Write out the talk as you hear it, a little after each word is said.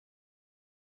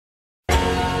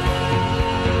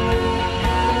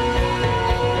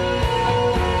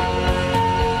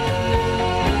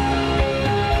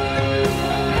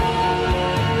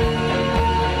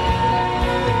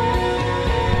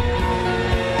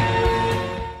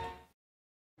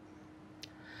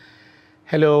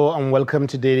Hello and welcome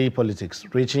to Daily Politics,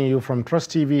 reaching you from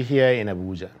Trust TV here in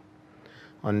Abuja.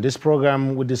 On this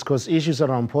program, we discuss issues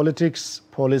around politics,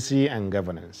 policy and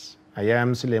governance. I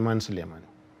am Suleiman.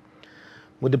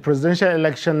 With the presidential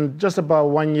election just about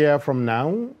 1 year from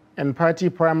now and party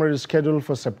primaries scheduled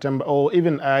for September or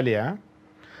even earlier,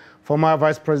 former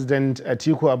Vice President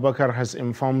Atiku Abubakar has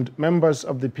informed members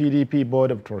of the PDP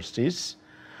Board of Trustees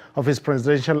of his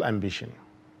presidential ambition.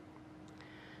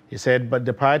 He said, but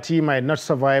the party might not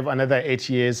survive another 8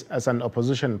 years as an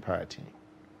opposition party.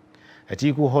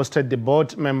 Atiku hosted the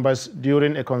board members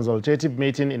during a consultative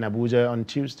meeting in Abuja on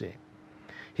Tuesday.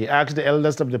 He asked the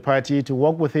elders of the party to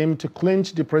work with him to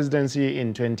clinch the presidency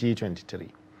in 2023.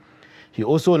 He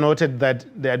also noted that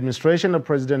the administration of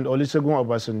President Olusegun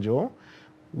Obasanjo,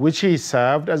 which he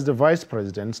served as the vice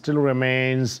president, still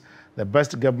remains the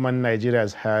best government Nigeria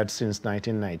has had since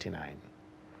 1999.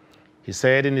 He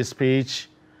said in his speech,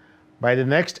 by the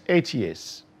next 8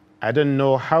 years, I don't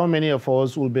know how many of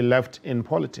us will be left in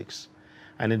politics,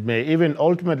 and it may even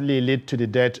ultimately lead to the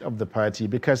death of the party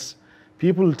because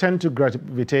people tend to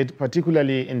gravitate,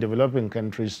 particularly in developing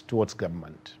countries, towards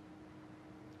government.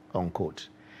 Unquote.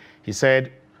 He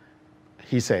said,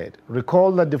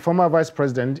 recall that the former vice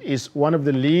president is one of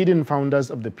the leading founders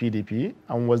of the PDP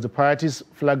and was the party's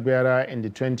flag bearer in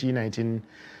the 2019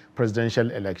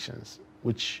 presidential elections,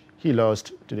 which he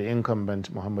lost to the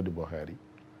incumbent Muhammadu Buhari.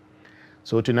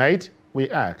 So tonight, we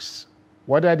ask,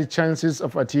 what are the chances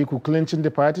of Atiku clinching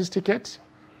the party's ticket?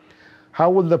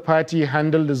 How will the party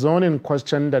handle the zoning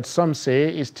question that some say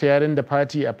is tearing the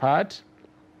party apart?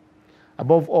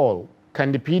 Above all,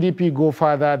 can the PDP go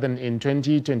further than in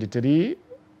 2023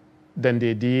 than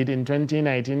they did in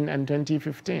 2019 and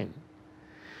 2015?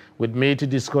 With me to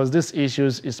discuss these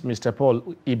issues is Mr. Paul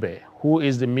Ibe, who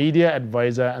is the media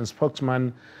advisor and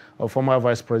spokesman of former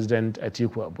Vice President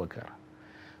Atiku Abubakar.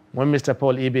 When Mr.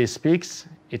 Paul Ibe speaks,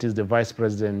 it is the Vice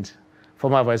President,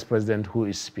 former Vice President, who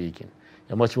is speaking.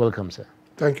 You're much welcome, sir.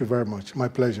 Thank you very much. My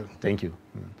pleasure. Thank you.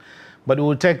 But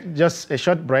we'll take just a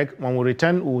short break. When we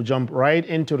return, we'll jump right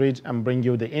into it and bring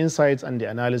you the insights and the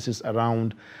analysis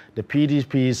around the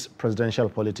PDP's presidential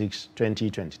politics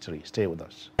 2023. Stay with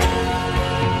us.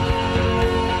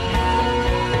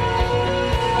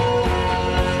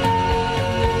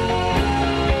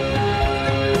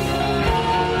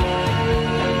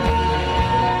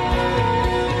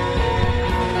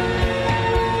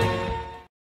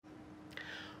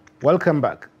 Welcome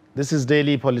back. This is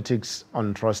Daily Politics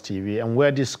on Trust TV, and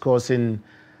we're discussing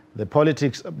the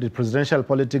politics, the presidential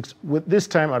politics, with this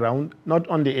time around, not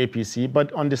on the APC,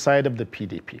 but on the side of the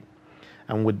PDP.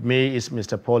 And with me is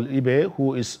Mr. Paul Ibe,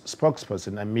 who is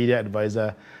spokesperson and media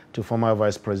advisor to former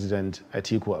Vice President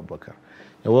Atiku Abubakar.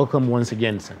 You're welcome once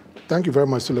again, sir. Thank you very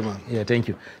much, Suleiman. Yeah, thank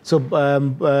you. So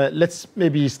let's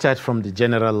maybe start from the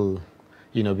general,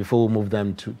 before we move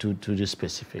them to the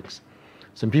specifics.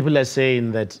 Some people are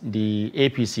saying that the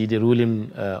APC, the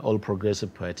ruling All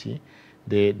Progressive Party,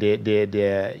 they're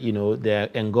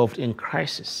engulfed in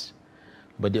crisis,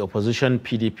 but the opposition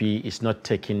PDP is not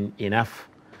taking enough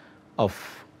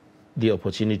of the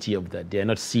opportunity of that. They are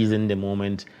not seizing the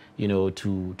moment,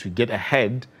 to get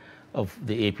ahead of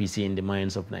the APC in the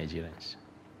minds of Nigerians.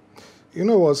 It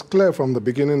was clear from the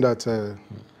beginning that, the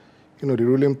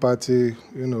ruling party,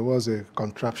 was a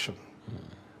contraption.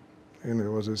 It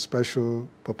was a special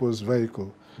purpose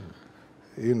vehicle,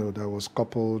 that was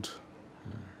coupled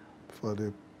for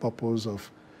the purpose of,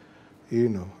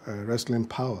 wrestling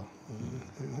power.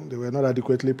 They were not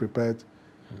adequately prepared,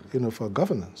 for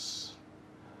governance.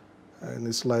 And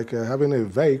it's like having a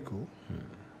vehicle,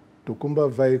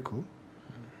 Tokumba vehicle,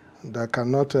 that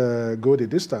cannot go the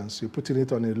distance. You're putting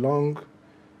it on a long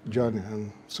journey,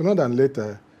 and sooner than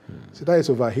later, so that is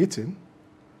overheating,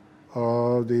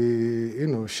 or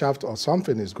the shaft or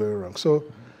something is going wrong. So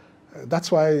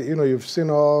that's why you've seen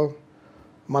all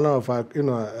manner of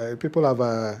people have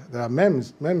there are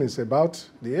memes about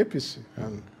the APC,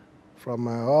 and from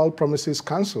all promises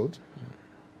cancelled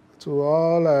to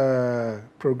all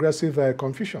progressive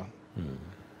confusion.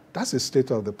 That's the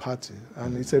state of the party,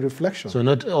 and it's a reflection. So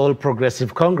not all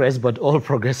progressive Congress, but all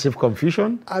progressive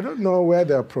confusion? I don't know where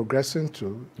they're progressing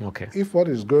to. Okay. If what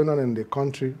is going on in the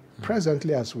country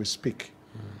presently as we speak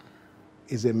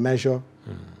is a measure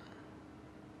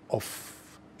of,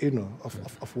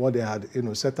 of what they had,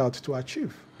 set out to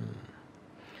achieve.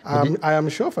 I am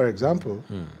sure, for example,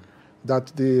 that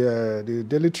the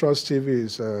Daily Trust TV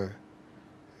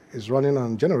is running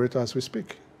on generator as we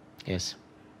speak. Yes.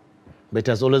 But it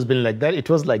has always been like that. It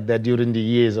was like that during the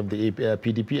years of the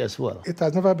PDP as well. It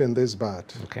has never been this bad.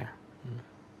 Okay.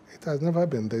 It has never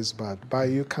been this bad, but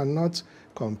you cannot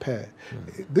compare.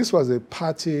 This was a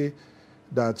party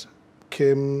that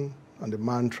came on the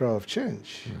mantra of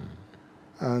change.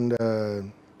 And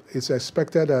it's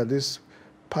expected that this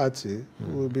party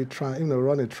will be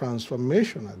run a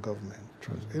transformational government,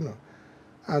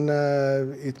 and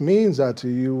it means that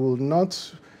you will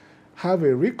not have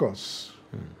a recourse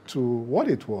to what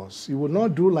it was. You will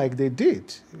not do like they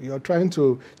did. You're trying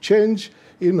to change,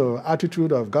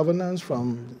 attitude of governance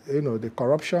from, the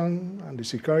corruption and the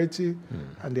security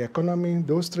and the economy.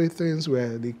 Those three things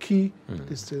were the key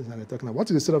these things that they're talking about. What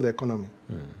is the state of the economy?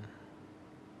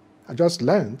 I just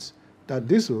learned that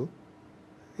diesel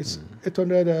is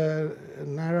 800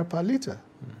 naira per liter.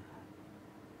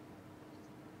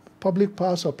 Public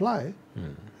power supply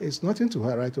is nothing to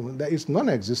her right. That is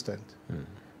non-existent.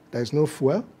 There is no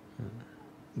fuel.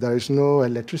 There is no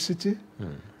electricity.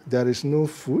 There is no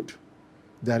food.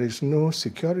 There is no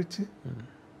security.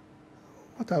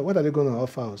 What are they going to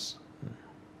offer us?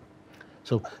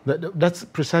 So that's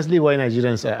precisely why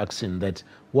Nigerians are asking that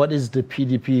what is the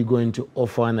PDP going to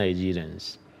offer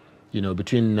Nigerians,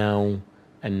 between now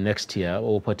and next year,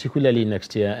 or particularly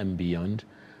next year and beyond,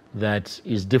 that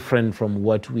is different from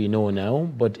what we know now,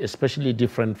 but especially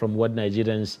different from what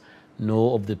Nigerians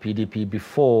know of the PDP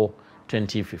before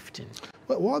 2015?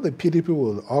 Well, what the PDP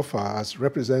will offer, as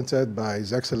represented by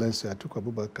His Excellency Atiku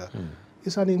Abubakar,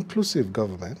 is an inclusive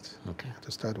government,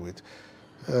 to start with.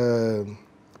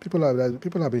 People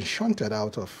have been shunted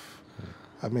out of,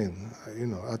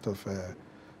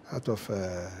 out of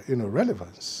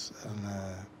relevance. And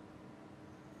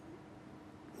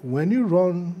when you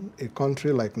run a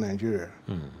country like Nigeria,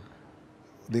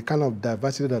 the kind of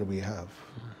diversity that we have,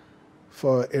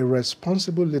 for a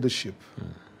responsible leadership, you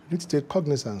need to take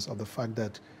cognizance of the fact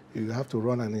that you have to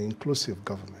run an inclusive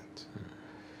government.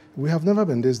 We have never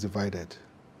been this divided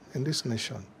in this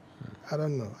nation. I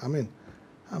don't know.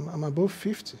 I'm above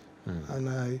 50, and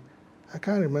I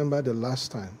can't remember the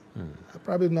last time. I'm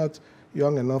probably not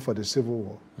young enough for the Civil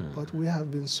War, but we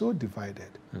have been so divided.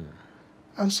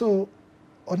 And so,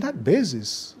 on that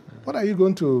basis, what are you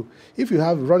going to, if you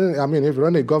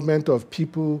run a government of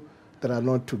people that are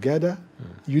not together,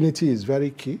 unity is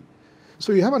very key.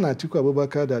 So you have an Atiku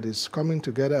Abubakar that is coming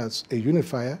together as a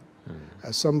unifier,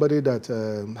 as somebody that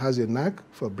has a knack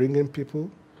for bringing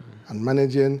people and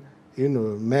managing,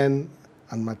 men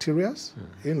and materials.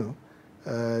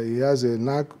 He has a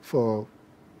knack for,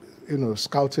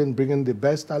 scouting, bringing the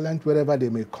best talent wherever they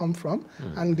may come from.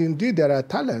 And indeed, there are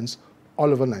talents all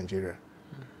over Nigeria.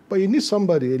 But you need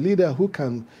somebody, a leader who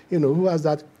can, who has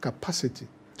that capacity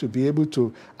to be able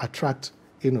to attract,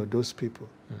 those people.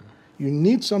 You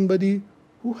need somebody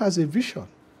who has a vision.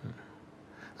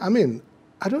 I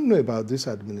don't know about this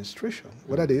administration,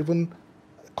 whether they even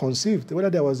conceived, whether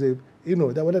there was a,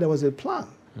 whether there was a plan,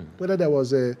 whether there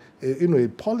was a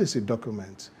policy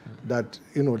document that,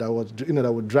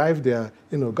 that would drive their,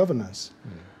 governance.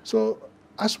 So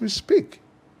as we speak,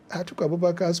 Atiku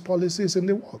Abubakar's policy is in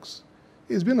the works.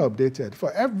 It's been updated.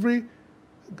 For every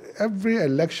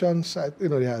election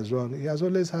he has run, he has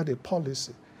always had a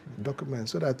policy document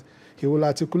so that he will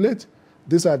articulate,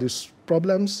 these are the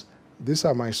problems, these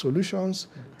are my solutions,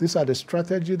 these are the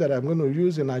strategy that I'm going to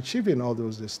use in achieving all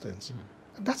these things.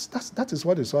 That is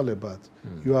what it's all about.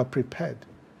 You are prepared,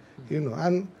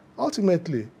 and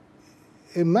ultimately,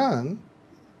 a man,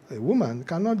 a woman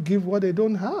cannot give what they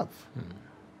don't have.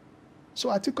 So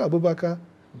Atiku Abubakar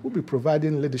will be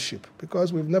providing leadership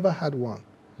because we've never had one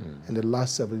in the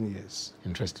last 7 years.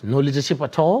 Interesting. No leadership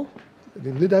at all?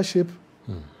 The leadership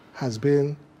has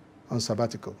been on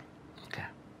sabbatical. Okay.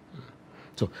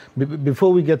 So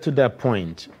before we get to that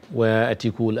point where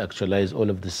Atiku will actualize all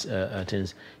of these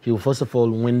things, he will first of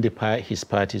all win his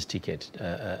party's ticket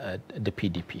at the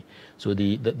PDP. So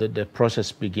the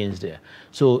process begins there.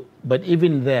 So, but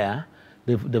even there,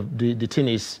 the thing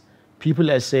is,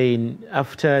 people are saying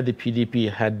after the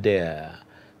PDP had their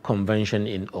convention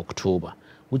in October,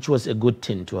 which was a good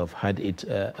thing to have had it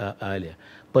earlier.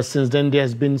 But since then,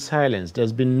 there's been silence.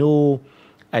 There's been no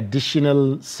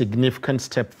additional significant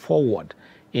step forward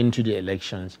into the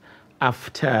elections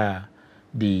after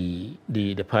the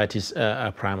party's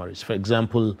primaries. For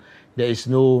example, there is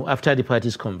no, after the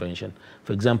party's convention,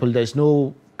 for example, there is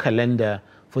no calendar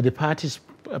for the party's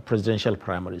presidential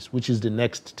primaries, which is the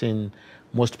next thing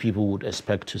most people would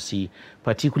expect to see,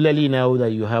 particularly now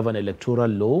that you have an electoral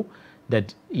law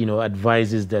that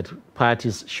advises that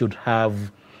parties should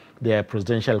have their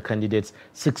presidential candidates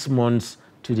 6 months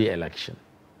to the election.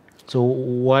 So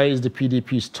why is the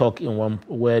PDP stuck in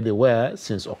where they were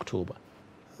since October?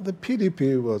 The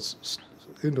PDP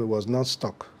was not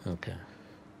stuck. Okay.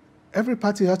 every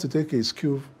party has to take its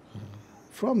cue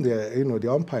from the,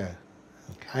 the umpire,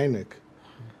 INEC.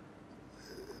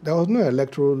 There was no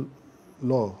electoral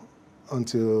law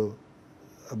until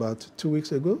about 2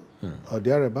 weeks ago or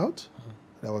thereabout.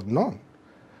 There was none.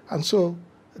 And so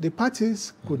the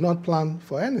parties could not plan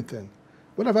for anything.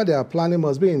 Whatever they are planning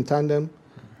must be in tandem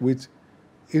with,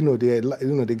 the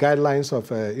guidelines of,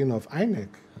 of INEC.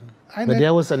 But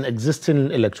there was an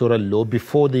existing electoral law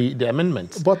before the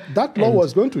amendments. But that law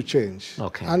was going to change.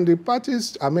 Okay. And the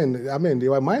parties, I mean, they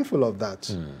were mindful of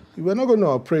that. We were not going to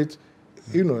operate,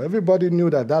 everybody knew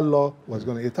that that law was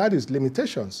going to, it had its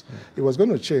limitations. It was going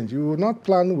to change. You would not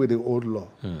plan with the old law.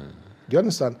 Do you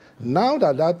understand? Now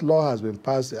that that law has been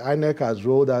passed, the INEC has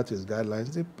rolled out its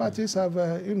guidelines, the parties have,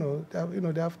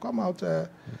 they have come out,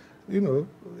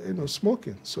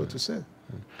 smoking, so to say.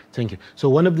 Thank you. So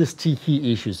one of the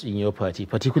sticky issues in your party,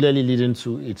 particularly leading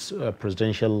to its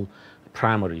presidential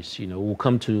primaries, we'll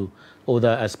come to other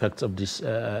aspects of this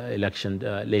election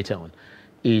later on,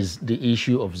 is the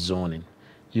issue of zoning.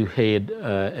 You had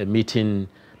a meeting,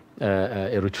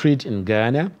 a retreat in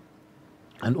Ghana,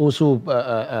 and also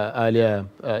earlier,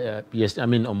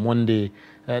 on Monday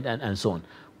and so on,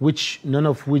 none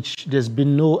of which there's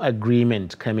been no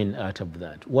agreement coming out of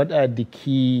that. What are the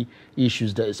key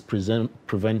issues that is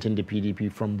preventing the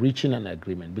PDP from reaching an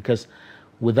agreement? Because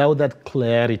without that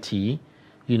clarity,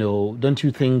 don't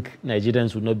you think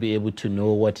Nigerians would not be able to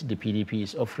know what the PDP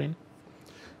is offering?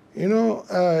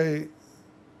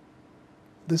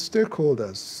 The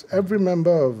stakeholders, every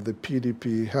member of the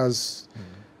PDP has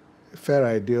a fair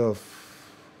idea of,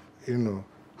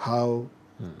 how,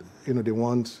 they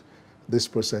want this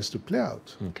process to play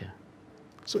out. Okay.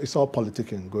 So it's all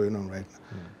politicking going on right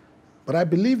now. But I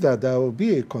believe that there will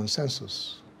be a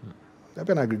consensus. There'll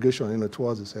be an aggregation,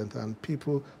 towards the center, and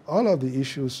people, all of the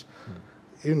issues,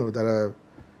 that are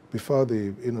before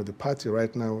the, the party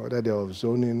right now, whether they're of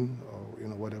zoning or,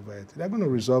 whatever, they're going to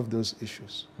resolve those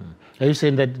issues. Are you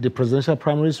saying that the presidential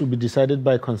primaries will be decided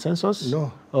by consensus?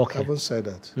 No, okay. I haven't said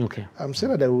that. Okay. I'm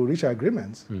saying that they will reach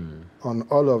agreements on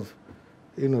all of,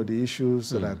 the issues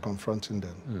that are confronting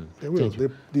them. They will.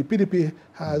 The PDP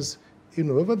has,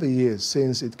 over the years,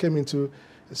 since it came into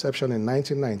inception in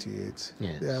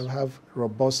 1998, they have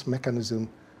robust mechanism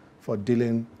for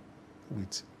dealing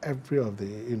with every of the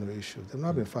issues. They've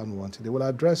not been found wanting. They will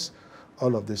address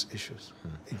all of these issues,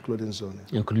 including zoning.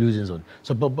 Including zoning.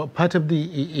 So, but part of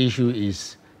the issue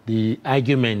is the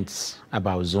arguments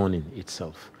about zoning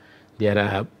itself. There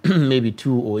are maybe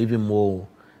two or even more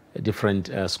different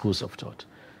schools of thought.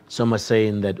 Some are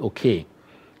saying that, okay,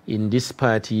 in this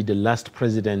party, the last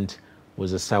president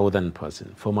was a southern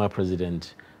person, former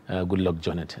President Goodluck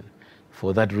Jonathan.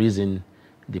 For that reason,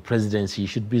 the presidency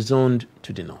should be zoned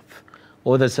to the north.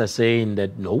 Others are saying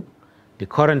that, no, the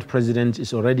current president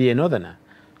is already a northerner.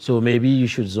 So maybe you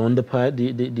should zone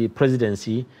the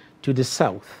presidency to the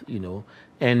south,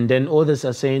 And then others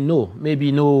are saying, no,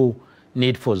 maybe no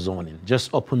need for zoning,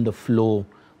 just open the flow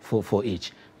for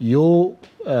each. Your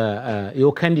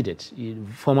candidate,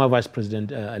 former Vice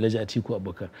President Atiku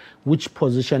Abubakar, which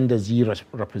position does he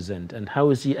represent, and how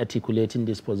is he articulating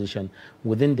this position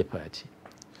within the party?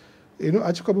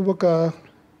 Atiku Abubakar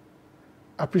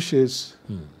appreciates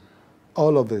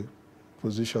all of the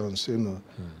positions,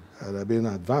 that are being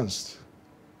advanced.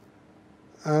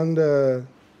 And,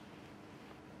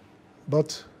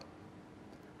 but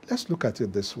let's look at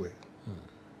it this way.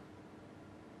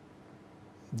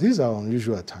 These are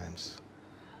unusual times.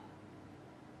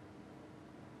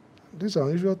 These are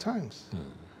unusual times.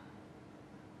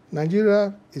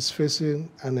 Nigeria is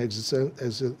facing an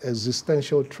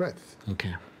existential threat.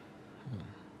 Okay.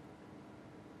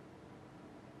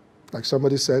 Like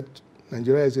somebody said,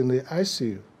 Nigeria is in the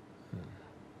ICU.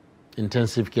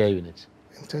 Intensive care unit.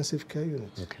 Intensive care unit.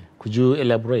 Okay. Could you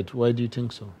elaborate? Why do you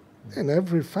think so? In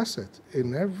every facet,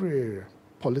 in every area,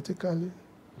 politically,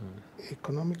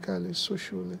 economically,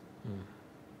 socially.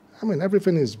 I mean,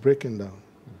 everything is breaking down.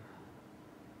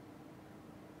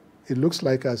 It looks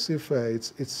like as if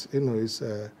it's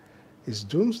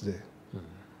doomsday.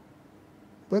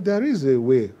 But there is a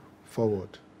way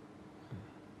forward.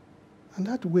 And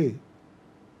that way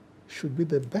should be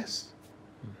the best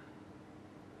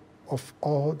of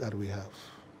all that we have.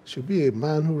 Should be a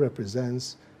man who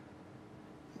represents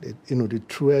the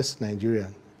truest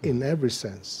Nigerian in every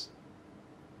sense.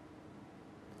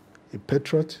 A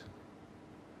patriot,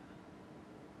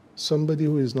 somebody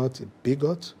who is not a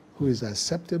bigot, who is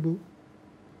acceptable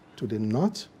to the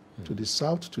north, to the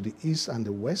south, to the east and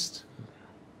the west.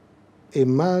 A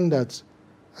man that,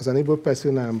 as an able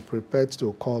person, I am prepared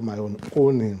to call my own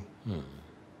name.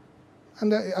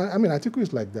 And I mean, Atiku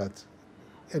is like that.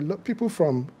 people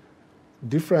from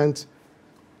different,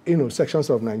 sections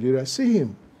of Nigeria see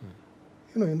him,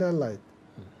 in that light.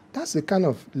 That's the kind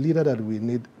of leader that we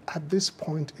need at this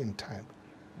point in time.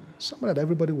 Somebody that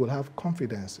everybody will have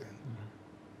confidence in.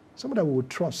 Somebody that we would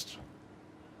trust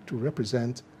to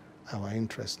represent our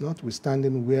interests,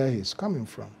 notwithstanding where he's coming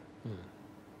from.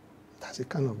 That's the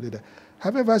kind of leader.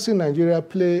 Have you ever seen Nigeria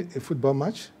play a football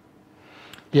match?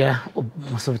 Yeah,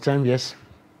 most of the time, yes.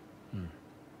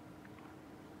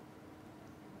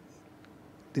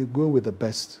 They go with the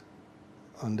best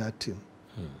on that team,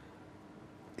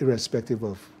 irrespective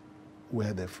of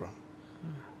where they're from.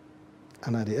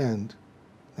 And at the end,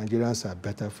 Nigerians are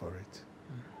better for it.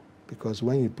 Because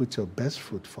when you put your best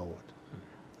foot forward,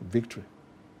 victory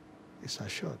is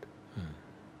assured.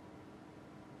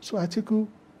 So Atiku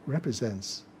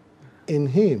represents, in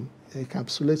him,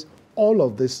 encapsulates all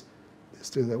of these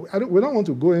things. We don't want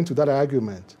to go into that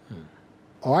argument,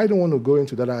 or I don't want to go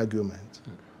into that argument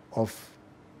of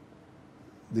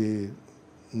the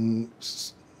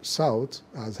South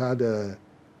has had,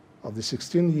 of the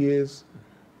 16 years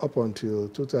up until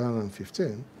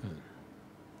 2015,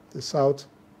 the South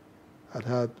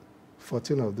had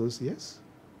 14 of those years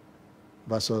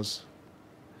versus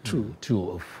two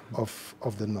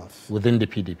of the North. Within the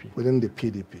PDP? Within the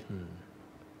PDP.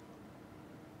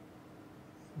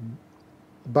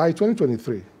 By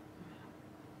 2023,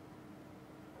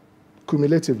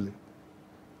 cumulatively,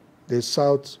 the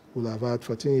South will have had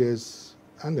 14 years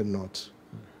and the North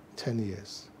 10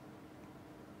 years.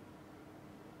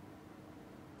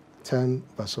 10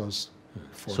 versus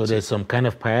 14. So there's some kind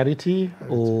of parity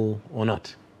or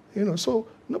not? So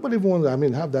nobody wants,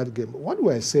 have that game. What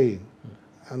we're saying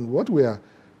and what we are,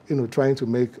 trying to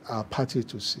make our party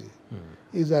to see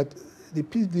is that the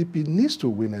PDP needs to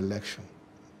win election,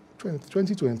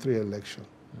 2023 election.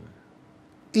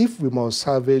 If we must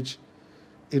salvage,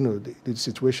 the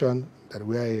situation that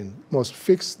we are in, must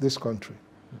fix this country,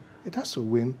 it has to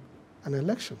win an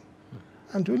election.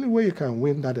 And the only way you can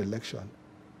win that election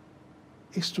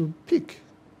is to pick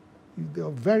the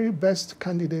very best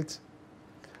candidate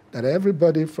that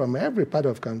everybody from every part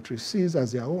of the country sees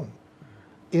as their own.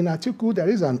 In Atiku, there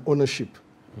is an ownership.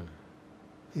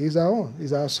 He's our own,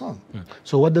 he's our son.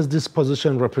 So what does this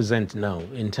position represent now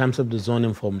in terms of the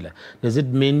zoning formula? Does it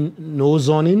mean no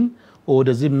zoning, or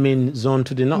does it mean zone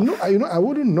to the north? No, I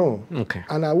wouldn't know. Okay.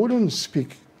 And I wouldn't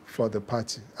speak for the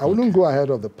party. I wouldn't go ahead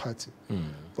of the party.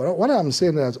 But what I'm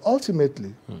saying is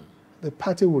ultimately, the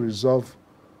party will resolve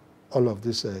all of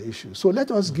these issues. So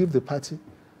let us give the party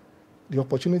the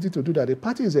opportunity to do that. The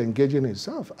party is engaging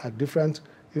itself at different,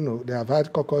 they have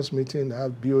had caucus meeting, they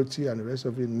have BOT and the rest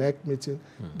of it, NEC meeting.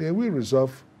 They will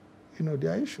resolve,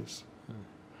 their issues.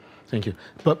 Thank you.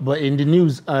 But in the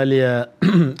news earlier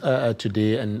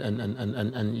today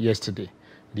and yesterday,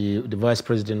 the Vice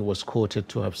President was quoted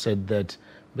to have said that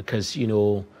because,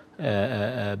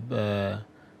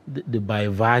 by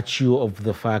virtue of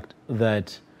the fact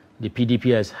that the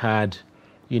PDP has had,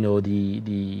 the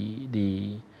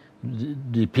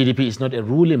PDP is not a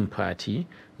ruling party,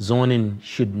 zoning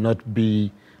should not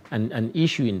be an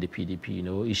issue in the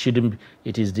PDP. It shouldn't.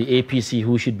 It is the APC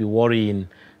who should be worrying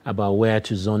about where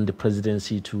to zone the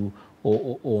presidency to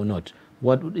or not.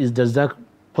 Does that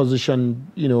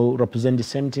position, represent the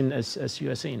same thing as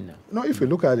you are saying now? No, if you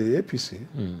look at the APC,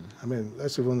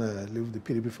 let's even leave the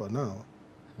PDP for now.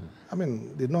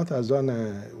 The North has done,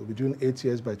 will be doing 8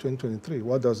 years by 2023.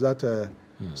 What does that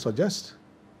suggest?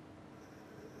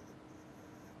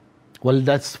 Well,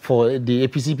 that's for the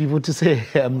APC people to say.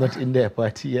 I'm not in their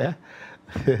party, yeah?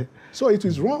 So it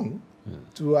is wrong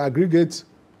to aggregate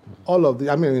all of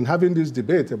the, in having this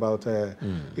debate about,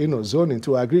 zoning,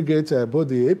 to aggregate both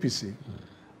the APC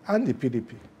and the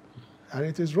PDP. And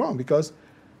it is wrong because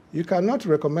you cannot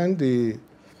recommend the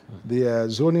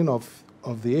zoning of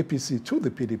the APC to the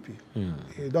PDP.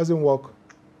 It doesn't work,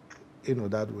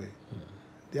 that way.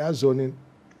 Their zoning,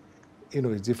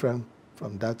 is different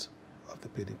from that of the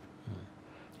PDP.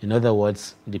 In other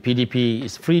words, the PDP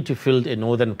is free to field a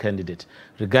northern candidate,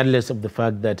 regardless of the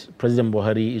fact that President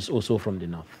Buhari is also from the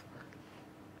north.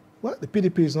 Well, the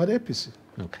PDP is not APC.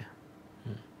 Okay.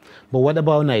 But what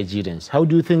about Nigerians? How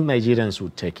do you think Nigerians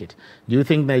would take it? Do you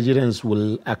think Nigerians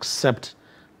will accept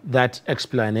that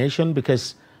explanation?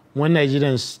 Because when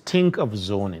Nigerians think of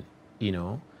zoning,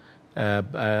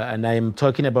 and I'm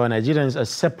talking about Nigerians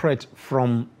as separate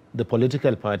from the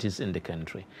political parties in the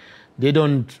country, they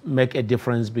don't make a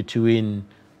difference between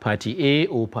party A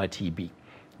or party B.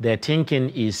 Their thinking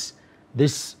is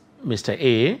this Mr.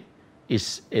 A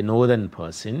is a northern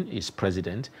person, is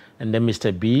president, and then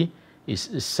Mr. B is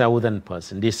a southern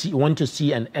person. They want to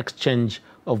see an exchange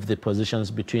of the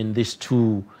positions between these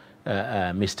two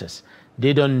misters.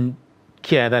 They don't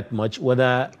care that much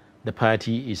whether the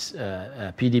party is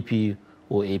PDP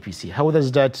or APC. How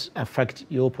does that affect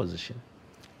your position?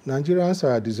 Nigerians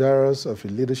are desirous of a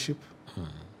leadership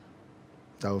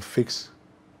that will fix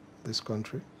this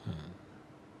country,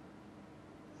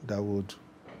 that would,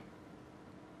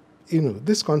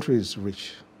 this country is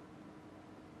rich,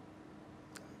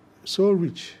 so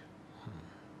rich,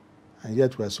 and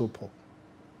yet we're so poor.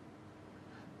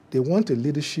 They want a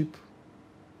leadership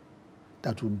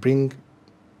that will bring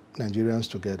Nigerians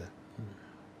together.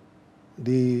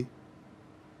 The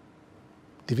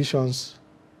divisions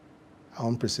are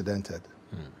unprecedented.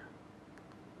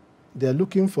 They're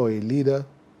looking for a leader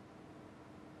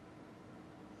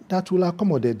that will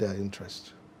accommodate their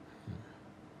interests,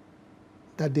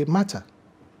 that they matter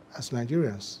as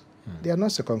Nigerians. They are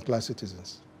not second-class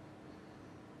citizens.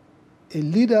 A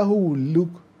leader who will look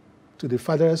to the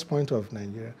farthest point of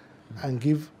Nigeria and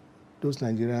give those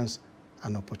Nigerians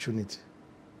an opportunity.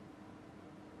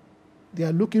 They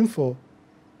are looking for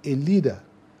a leader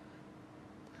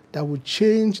that will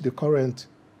change the current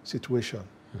situation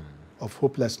of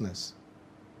hopelessness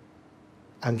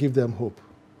and give them hope.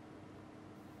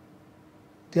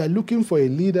 They are looking for a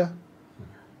leader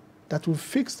that will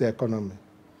fix the economy,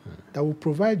 that will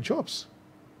provide jobs.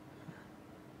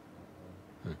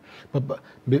 But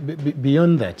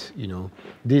beyond that,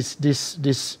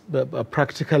 this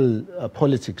practical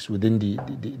politics within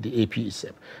the AP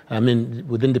itself,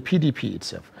 within the PDP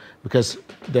itself, because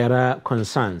there are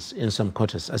concerns in some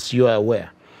quarters, as you are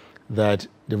aware, that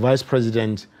the vice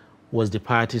president was the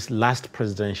party's last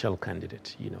presidential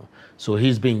candidate, So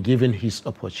he's been given his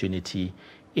opportunity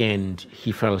and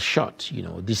he fell short.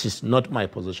 This is not my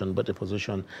position, but a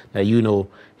position that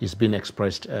has been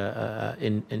expressed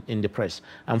in the press.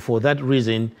 And for that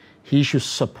reason, he should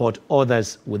support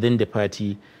others within the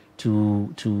party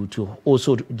to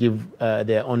also give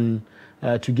their own,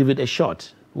 to give it a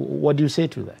shot. What do you say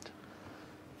to that?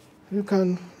 You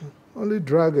can only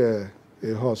drag a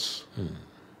horse,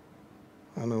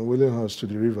 an unwilling horse, to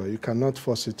the river. You cannot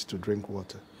force it to drink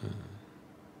water.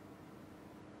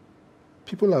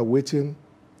 People are waiting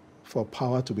for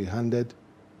power to be handed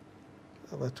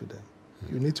over to them.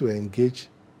 You need to engage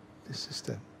the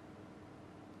system.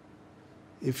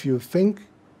 If you think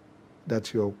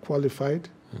that you're qualified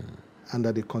and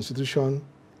that the Constitution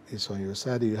is on your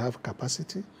side, you have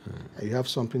capacity, and you have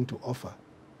something to offer,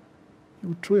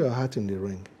 you throw your hat in the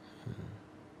ring.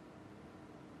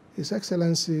 His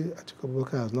Excellency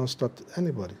Atiku has not stopped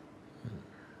anybody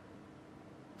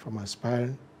from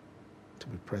aspiring to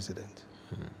be president.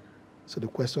 So the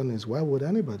question is, why would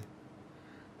anybody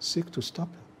seek to stop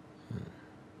him?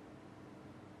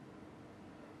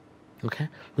 Okay,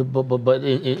 but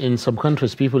in some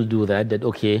countries, people do that,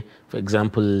 okay, for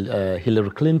example,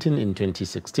 Hillary Clinton in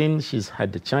 2016, she's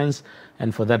had the chance,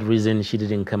 and for that reason, she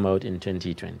didn't come out in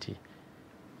 2020.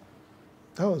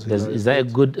 Is that a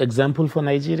good example for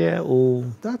Nigeria? Or?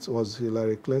 That was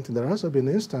Hillary Clinton. There has been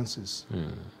instances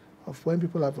of when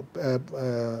people have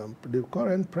the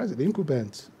current president, the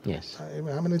incumbent. Yes.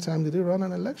 How many times did he run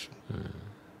an election?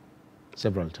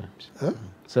 Several times. Huh?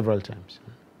 Several times.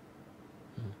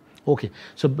 Okay.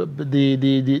 So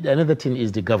the another thing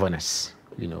is the governance.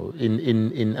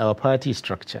 In our party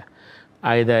structure,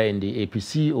 either in the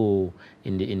APC or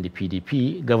in the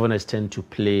PDP, governors tend to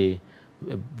play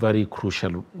very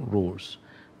crucial roles,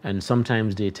 and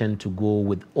sometimes they tend to go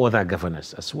with other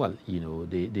governors as well.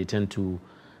 They tend to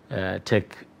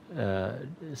take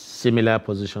similar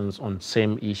positions on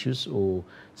same issues or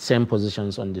same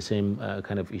positions on the same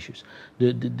kind of issues.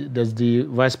 Does the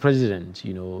vice president,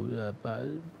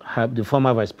 have the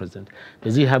former vice president,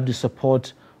 does he have the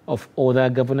support of other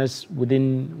governors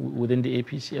within the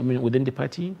APC? Within the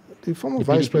party? The former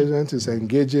vice president is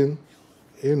engaging,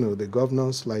 the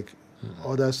governors like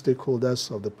other stakeholders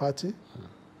of the party,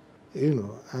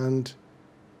 and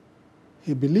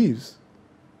he believes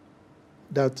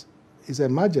that his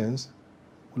emergence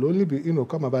will only be,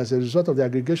 come about as a result of the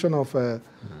aggregation of the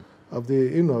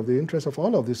interests of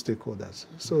all of these stakeholders.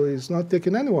 So he's not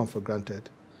taking anyone for granted.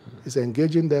 He's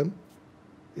engaging them.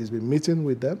 He's been meeting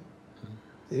with them.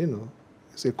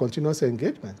 It's a continuous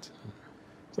engagement.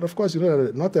 But of course,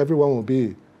 not everyone will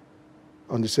be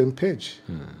on the same page,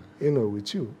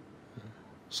 with you.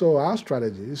 So our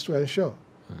strategy is to ensure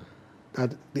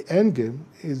that the end game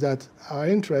is that our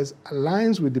interest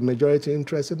aligns with the majority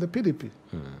interest in the PDP.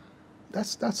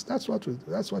 That's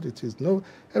what it is. No,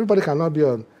 everybody cannot be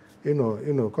on,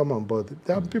 come on board.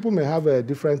 People may have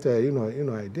different,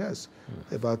 ideas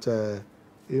about, the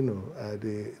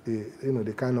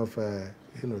kind of,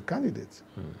 candidate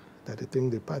that they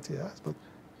think the party has. But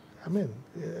I mean,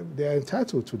 they are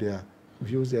entitled to their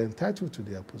views. They are entitled to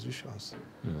their positions,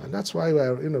 and that's why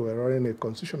we're running a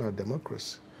constitutional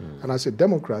democracy. And as a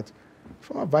Democrat,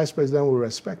 former Vice President will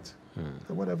respect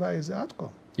whatever is the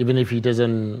outcome. Even if he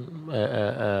doesn't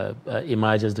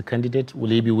emerge as the candidate, will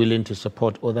he be willing to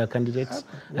support other candidates?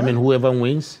 I mean, whoever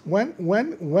wins. When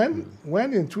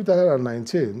in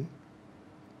 2019,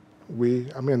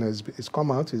 it's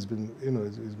come out. It's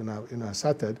been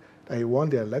asserted that he won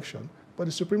the election, but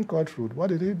the Supreme Court ruled. What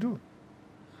did he do?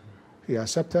 He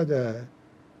accepted, the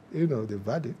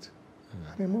verdict,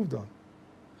 and he moved on,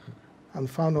 and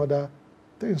found other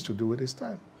things to do with his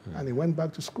time, and he went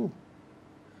back to school.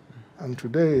 And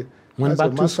today, went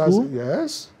back to school?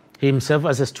 Yes. Himself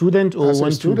as a student or as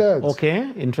a student? Okay,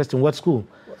 interesting. What school?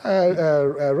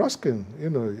 Ruskin,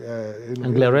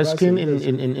 Anglia Ruskin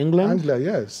in England? Anglia,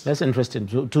 yes. That's interesting.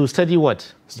 To study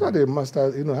what? Study a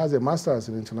master, has a master's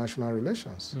in international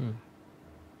relations.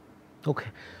 Okay.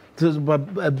 So,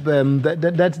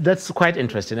 that's quite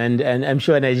interesting, and I'm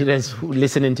sure Nigerians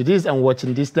listening to this and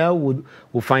watching this now will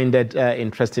find that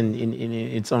interesting in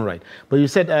its own right. But you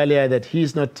said earlier that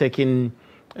he's not taking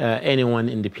anyone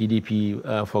in the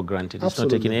PDP for granted. He's not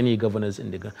taking any governors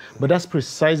in the. But that's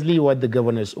precisely what the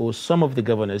governors, or some of the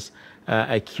governors,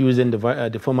 accusing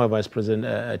the former Vice President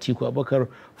Atiku Abubakar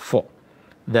for,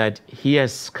 that he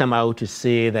has come out to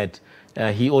say that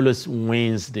he always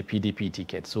wins the PDP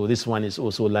ticket. So this one is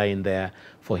also lying there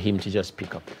for him to just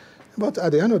pick up. But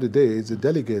at the end of the day, it's the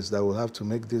delegates that will have to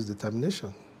make this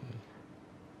determination.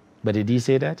 But did he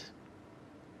say that?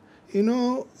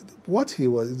 What he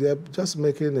was, they're just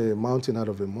making a mountain out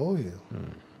of a molehill.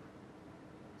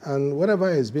 And whatever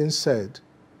is being said,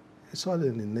 it's all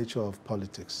in the nature of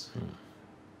politics.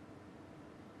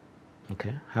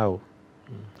 Okay, how?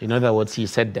 In other words, he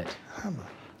said that.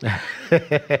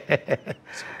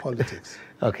 It's politics.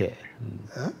 Okay.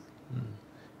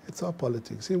 It's all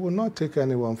politics. He will not take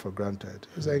anyone for granted.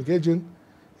 He's engaging,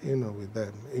 with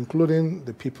them, including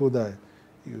the people that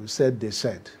you said they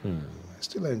said.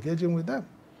 Still engaging with them,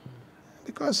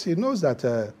 because he knows that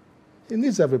he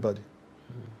needs everybody.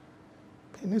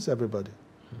 He needs everybody,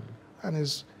 and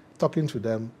he's talking to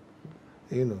them,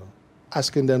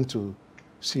 asking them to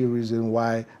see a reason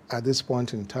why at this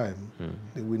point in time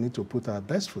we need to put our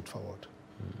best foot forward.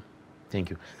 Thank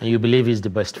you. And you believe he's the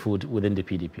best foot within the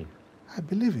PDP? I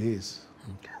believe he is.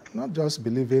 Okay. Not just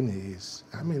believing he is.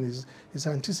 I mean, his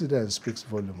antecedent speaks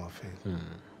volume of him.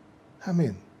 I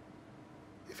mean,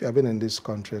 if you have been in this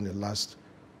country in the last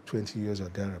 20 years or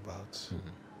thereabouts,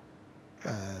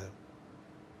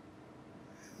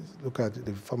 look at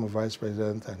the former Vice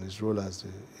President and his role as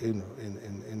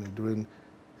during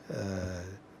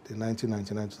the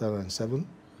 1999-2007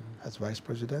 as Vice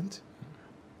President,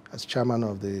 as Chairman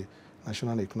of the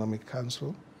National Economic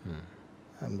Council,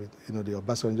 and with the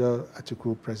Obasanjo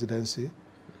Atiku presidency,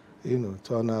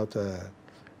 turned out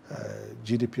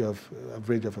GDP of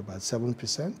average of about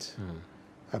 7%.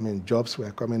 I mean, jobs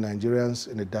were coming. Nigerians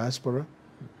in the diaspora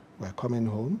were coming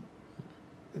home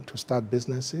to start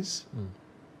businesses,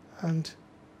 and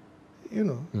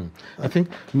I think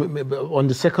on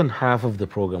the second half of the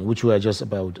program, which we are just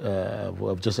about,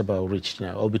 reached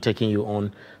now, I'll be taking you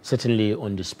on certainly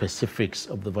on the specifics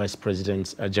of the Vice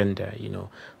President's agenda.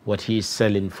 What he is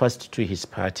selling first to his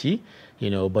party,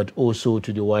 but also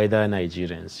to the wider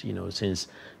Nigerians. Since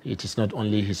it is not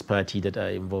only his party that are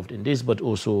involved in this, but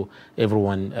also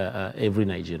everyone, every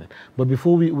Nigerian. But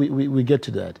before we get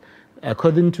to that,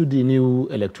 according to the new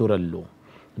electoral law,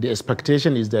 the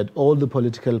expectation is that all the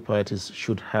political parties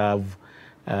should have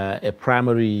a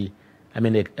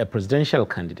presidential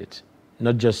candidate,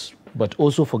 not just, but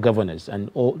also for governors and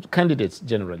all candidates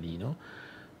generally,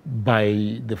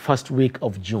 by the first week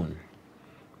of June.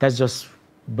 That's just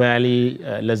barely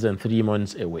less than 3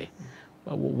 months away.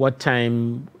 What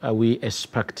time are we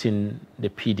expecting the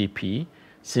PDP,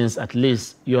 since at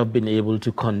least you have been able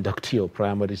to conduct your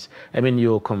primaries,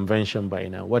 your convention by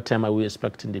now? What time are we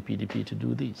expecting the PDP to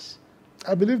do this?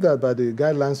 I believe that by the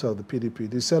guidelines of the PDP,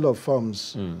 the sale of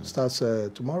forms starts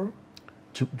tomorrow.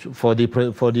 For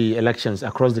the elections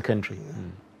across the country.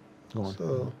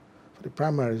 So for the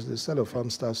primaries, the sale of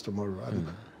forms starts tomorrow. And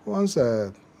once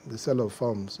the sale of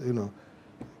forms,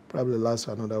 probably lasts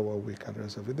another 1 week and the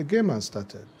rest of it, the game has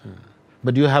started.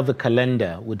 But do you have a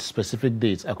calendar with specific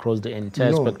dates across the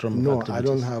entire spectrum of activities? No, I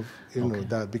don't have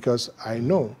that, because I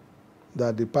know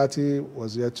that the party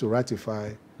was yet to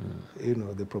ratify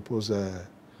the proposed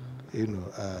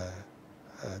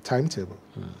timetable.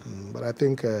 But I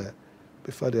think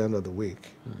before the end of the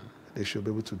week, they should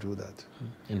be able to do that.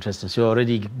 Interesting. So you're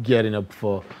already gearing up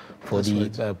for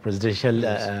the right. presidential,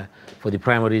 for the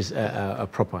primaries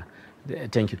proper.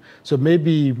 Thank you. So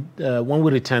maybe when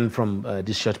we return from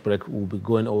this short break, we'll be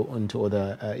going on to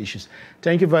other issues.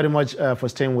 Thank you very much for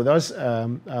staying with us,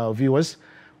 our viewers.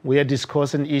 We are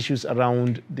discussing issues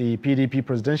around the PDP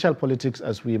presidential politics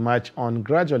as we march on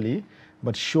gradually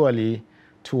but surely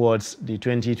towards the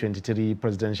 2023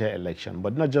 presidential election.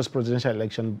 But not just presidential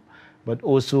election, but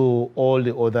also all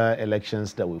the other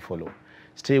elections that we follow.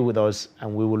 Stay with us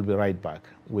and we will be right back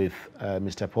with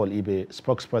Mr. Paul Ibe,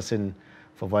 spokesperson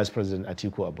for Vice President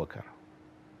Atiku Abubakar.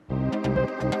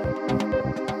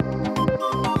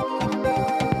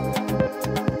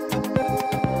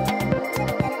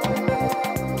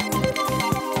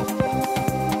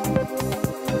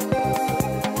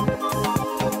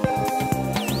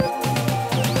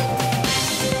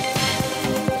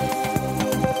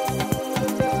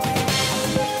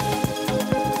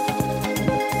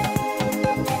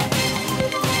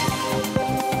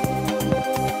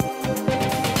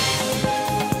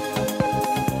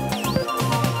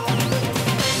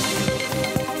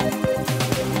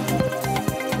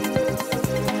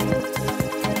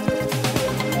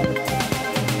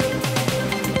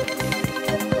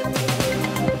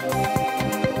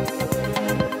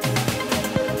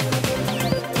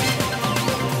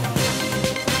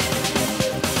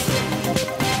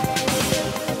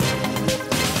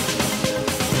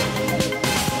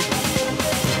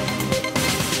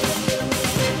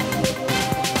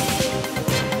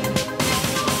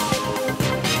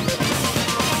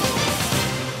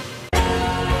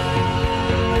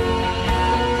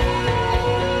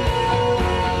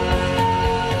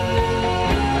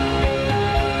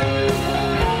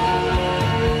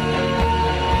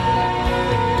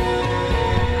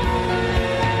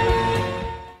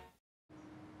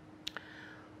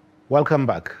 Welcome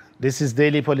back. This is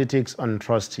Daily Politics on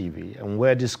Trust TV, and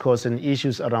we're discussing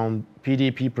issues around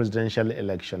PDP presidential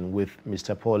election with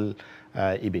Mr. Paul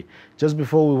Ibe. Just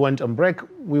before we went on break,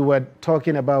 we were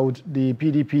talking about the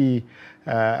PDP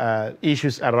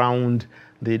issues around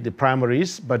the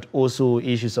primaries, but also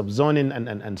issues of zoning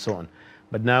and so on.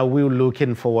 But now we're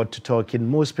looking forward to talking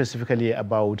more specifically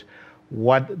about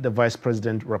what the Vice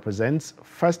President represents,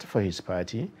 first for his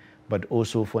party, but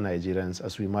also for Nigerians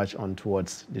as we march on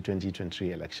towards the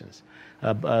 2023 elections.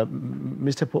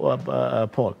 Mr.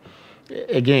 Paul,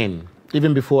 again,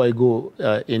 even before I go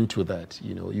into that,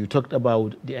 you talked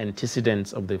about the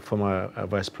antecedents of the former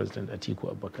Vice President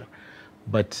Atiku Abubakar,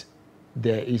 but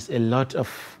there is a lot of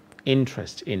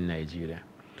interest in Nigeria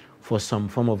for some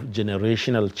form of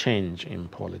generational change in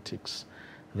politics,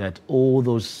 that all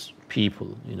those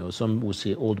people, some would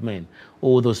say old men,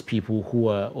 all those people who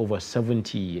are over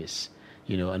 70 years,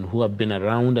 and who have been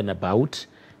around and about,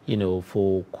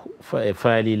 for a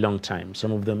fairly long time,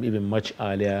 some of them even much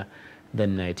earlier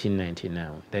than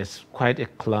 1999. There's quite a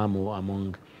clamor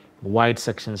among wide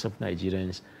sections of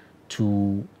Nigerians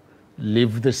to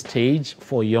leave the stage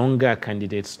for younger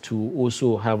candidates to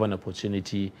also have an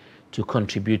opportunity to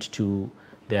contribute to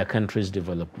their country's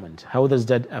development. How does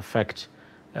that affect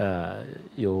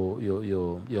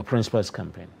your principal's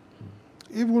campaign?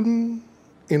 Even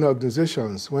in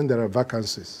organizations, when there are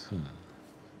vacancies,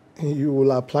 you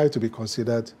will apply to be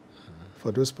considered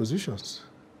for those positions.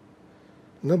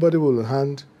 Nobody will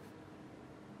hand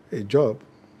a job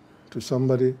to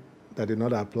somebody that did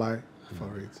not apply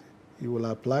for it. You will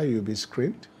apply, you'll be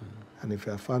screened, and if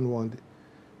you are found one,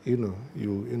 you'll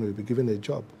be given a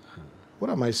job. What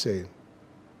am I saying?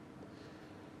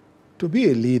 To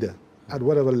be a leader at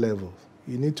whatever level,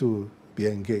 you need to be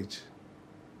engaged.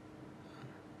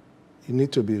 You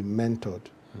need to be mentored.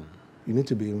 You need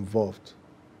to be involved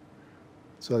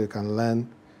so you can learn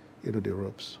the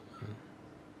ropes.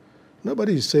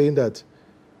 Nobody is saying that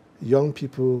young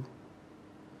people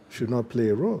should not play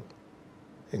a role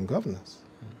in governance.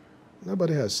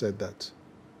 Nobody has said that.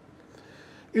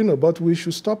 But we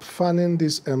should stop fanning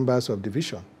these embers of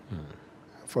division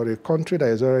for a country that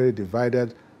is already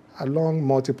divided along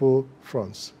multiple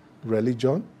fronts: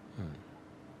 religion,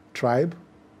 tribe.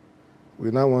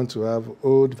 We now want to have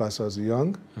old versus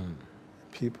young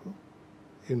people,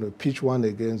 pitch one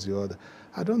against the other.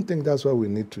 I don't think that's what we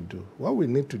need to do. What we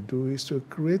need to do is to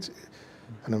create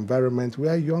an environment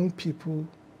where young people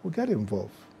will get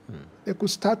involved. They could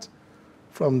start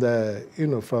from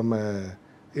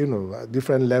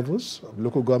different levels of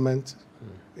local government,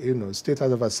 State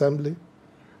House of Assembly,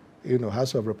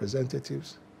 House of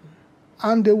Representatives,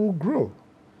 and they will grow.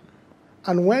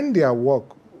 And when their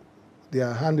work,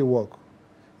 their handiwork,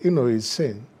 is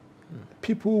seen,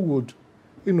 people would,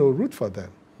 root for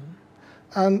them.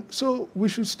 And so we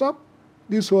should stop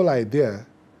this whole idea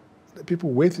that people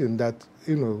waiting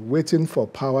waiting for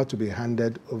power to be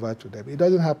handed over to them. It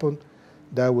doesn't happen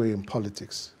that way in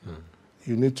politics.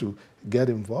 You need to get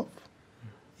involved.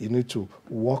 You need to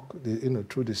walk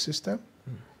through the system.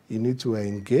 You need to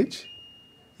engage.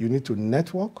 You need to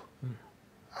network.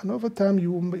 And over time,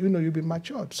 you'll be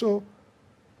matured. So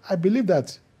I believe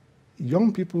that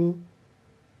young people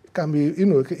can be,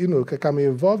 can be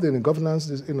involved in the governance,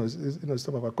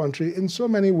 system of our country in so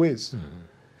many ways.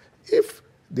 If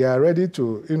they are ready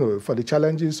to, for the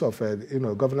challenges of,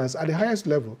 governance at the highest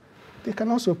level, they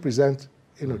can also present,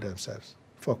 themselves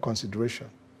for consideration.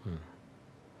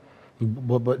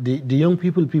 But the young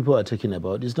people are talking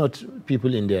about is not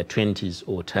people in their 20s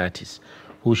or 30s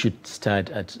who should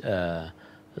start at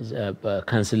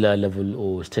councillor level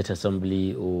or state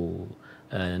assembly or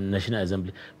national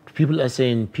assembly. People are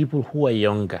saying people who are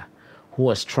younger, who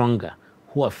are stronger,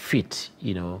 who are fit,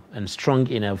 and strong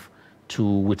enough to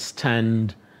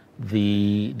withstand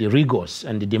the rigors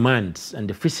and the demands and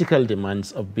the physical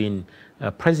demands of being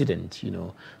president,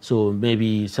 So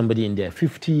maybe somebody in their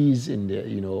 50s, in their,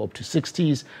 up to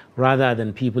 60s, rather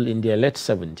than people in their late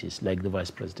 70s, like the vice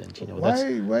president,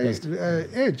 Why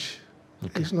age?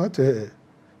 Okay. It's not a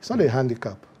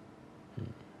handicap.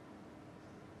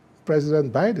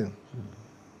 President Biden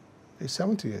is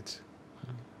 78.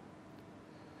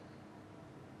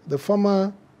 The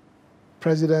former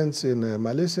president in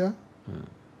Malaysia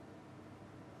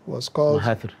was called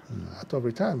out of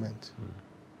retirement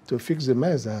to fix the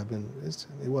mess that had been.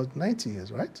 It was 90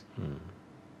 years, right?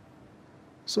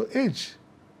 So age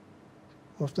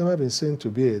must never been seen to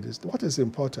be it. What is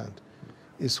important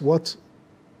is what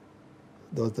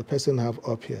does the person have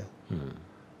up here?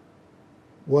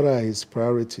 What are his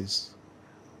priorities?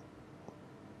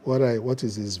 What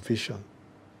is his vision?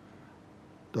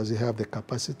 Does he have the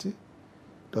capacity?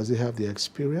 Does he have the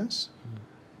experience?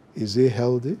 Is he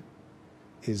healthy?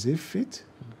 Is he fit?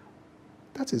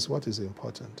 That is what is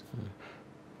important.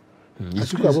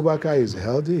 Atiku Abubakar is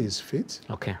healthy, is fit.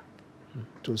 Okay.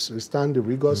 To withstand the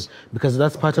rigors. Because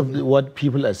that's part of what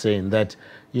people are saying, that,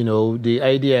 the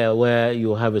idea where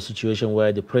you have a situation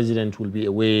where the president will be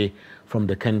away from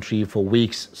the country for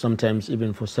weeks, sometimes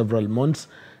even for several months,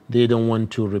 they don't want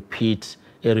to repeat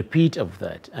of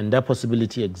that. And that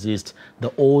possibility exists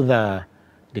the older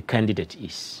the candidate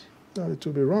is. No, it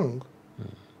would be wrong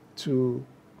to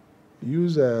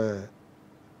use another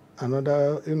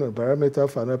parameter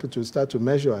for another to start to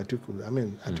measure Atiku. I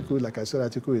mean, Atiku, like I said,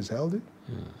 Atiku is healthy.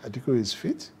 Atiku is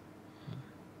fit.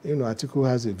 Atiku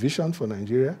has a vision for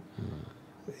Nigeria.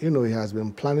 He has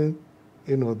been planning,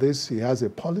 this. He has a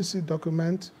policy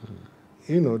document,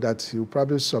 that he'll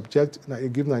probably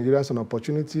give Nigerians an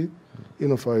opportunity,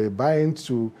 for a buy-in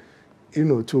to,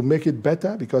 to make it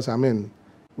better, because, I mean,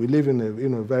 we live in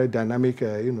a, very dynamic,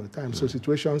 time. So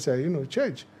situations,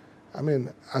 change. I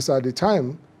mean, as at the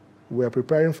time we are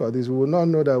preparing for this, we will not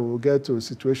know that we will get to a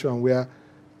situation where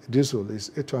diesel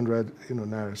is 800,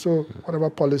 naira. So whatever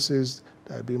policies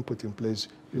that are being put in place,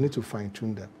 you need to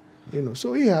fine-tune them.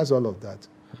 So he has all of that.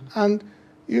 And,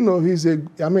 he's a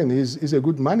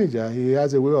good manager. He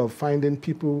has a way of finding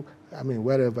people,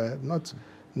 wherever,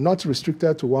 not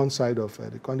restricted to one side of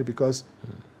the country, because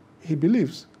he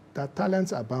believes that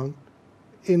talents abound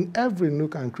in every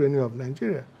nook and cranny of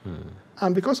Nigeria.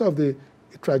 And because of the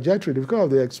trajectory, because of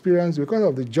the experience, because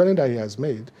of the journey that he has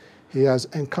made, he has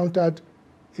encountered,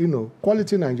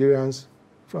 quality Nigerians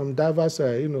from diverse,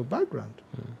 background.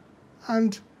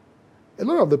 And a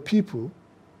lot of the people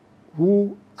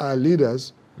who are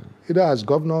leaders, either as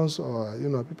governors or,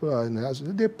 people who are in the house,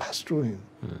 they pass through him.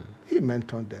 He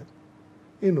mentored them,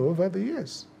 over the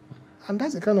years. And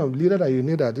that's the kind of leader that you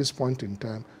need at this point in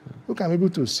time, who can be able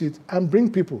to sit and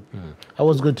bring people. I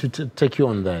was going to take you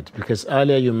on that, because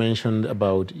earlier you mentioned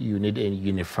about you need a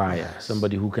unifier,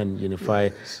 somebody who can unify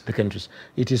the countries.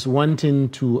 It is one thing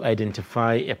to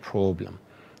identify a problem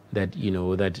that,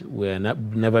 that we're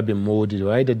never been more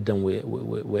divided than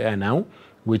we are now,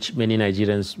 which many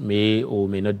Nigerians may or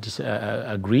may not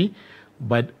agree.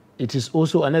 But it is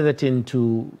also another thing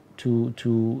to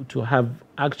have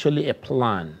actually a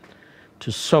plan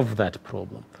to solve that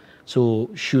problem. So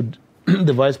should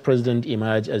the vice president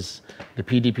emerge as the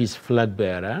PDP's flag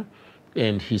bearer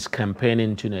and he's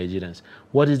campaigning to Nigerians,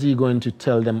 what is he going to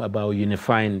tell them about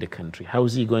unifying the country? How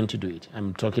is he going to do it?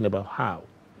 I'm talking about how.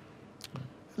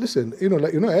 Listen,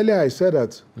 earlier I said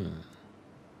that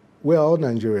we're all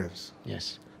Nigerians.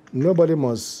 Yes. Nobody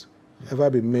must ever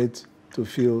be made to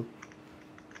feel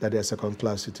that they're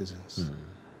second-class citizens.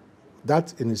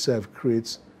 That in itself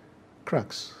creates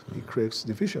cracks. It creates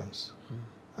divisions.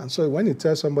 And so when you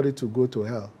tell somebody to go to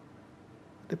hell,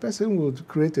 the person would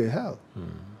create a hell,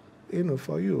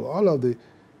 for you. All of the,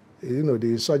 the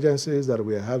insurgencies that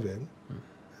we are having,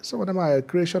 some of them are a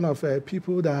creation of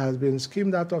people that has been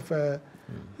schemed out of, of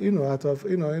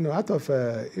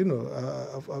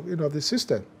the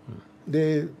system.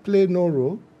 They play no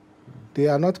role. They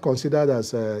are not considered as,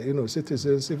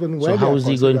 citizens, even when. So how is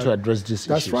he going to address this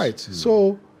issue? That's right.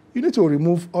 So you need to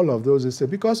remove all of those issues,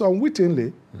 because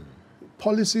unwittingly,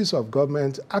 policies of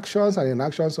government, actions and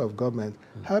inactions of government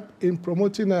help in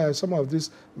promoting some of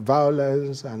this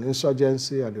violence and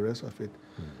insurgency and the rest of it.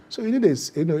 So you need a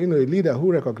leader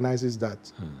who recognizes that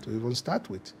to even start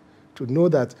with, to know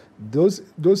that those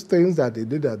things that they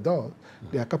did at all,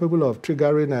 they are capable of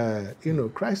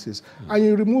triggering crisis. And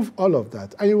you remove all of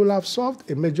that, and you will have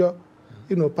solved a major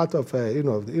part of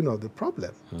the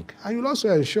problem. Okay. And you'll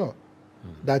also ensure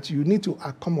that you need to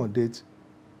accommodate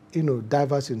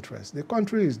diverse interests. The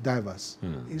country is diverse.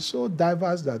 It's so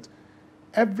diverse that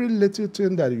every little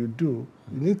thing that you do,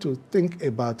 you need to think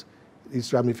about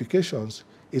its ramifications,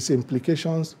 its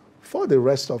implications for the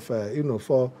rest of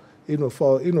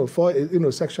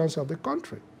sections of the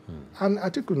country. And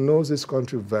Atiku knows this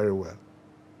country very well.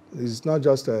 It's not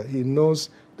just he knows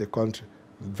the country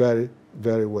very,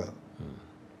 very well.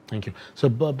 Thank you. So,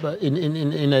 but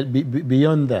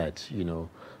beyond that,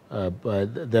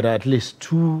 there are at least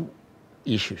two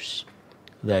issues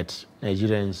that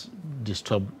Nigerians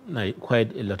disturb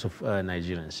quite a lot of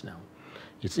Nigerians now.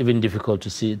 It's even difficult to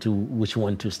see which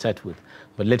one to start with.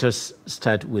 But let us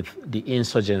start with the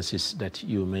insurgencies that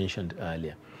you mentioned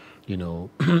earlier.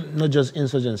 Not just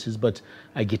insurgencies, but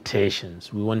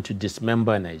agitations. We want to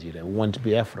dismember Nigeria. We want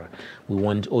Biafra. We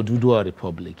want Oduduwa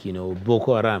Republic.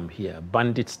 Boko Haram here,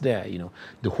 bandits there.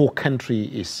 The whole country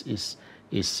is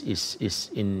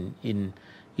in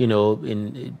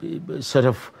sort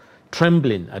of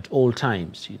trembling at all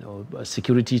times.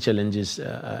 Security challenges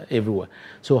everywhere.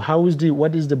 So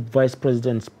what is the Vice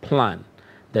President's plan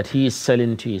that he is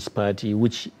selling to his party,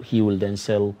 which he will then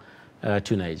sell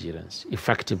to Nigerians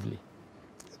effectively?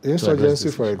 The insurgency,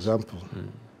 for example,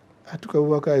 Atiku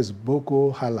Abubakar is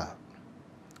Boko Hala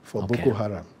for Boko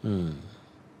Haram.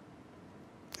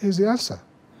 He's the answer.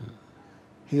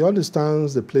 He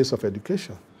understands the place of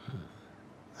education.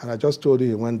 And I just told you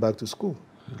he went back to school.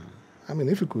 I mean,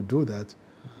 if he could do that,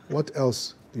 what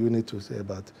else do you need to say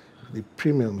about the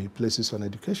premium he places on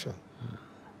education?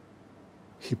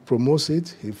 He promotes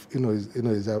it. He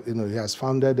has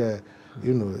founded a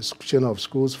chain of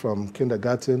schools from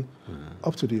kindergarten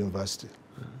up to the university.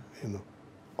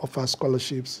 Offers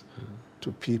scholarships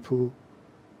to people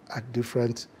at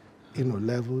different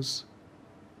levels.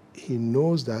 He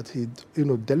knows that he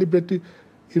deliberately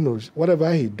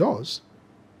whatever he does,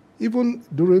 even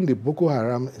during the Boko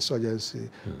Haram insurgency,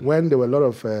 when there were a lot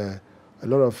of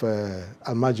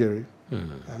Almajiri.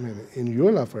 I mean, in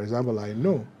Yola, for example, I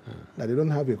know that they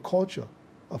don't have a culture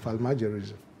of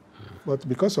Almajirism. But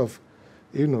because of,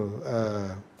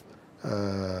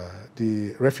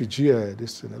 the refugee, a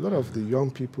lot of the young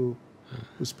people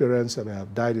whose parents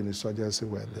have died in insurgency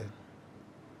were there.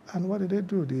 And what did they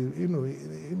do?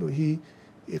 He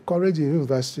encouraged the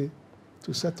university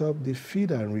to set up the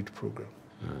Feed and Read program.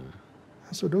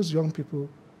 And so those young people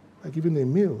were given a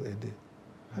meal a day.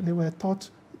 And they were taught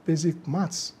basic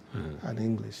maths and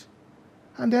English.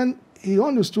 And then he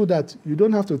understood that you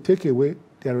don't have to take away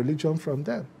their religion from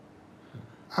them.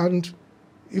 And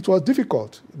it was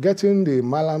difficult getting the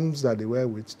malams that they were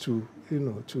with to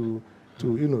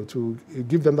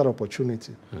give them that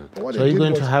opportunity. So are you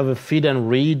going to have a Feed and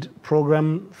Read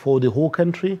program for the whole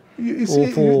country? You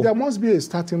see, there must be a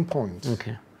starting point.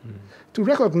 Okay. To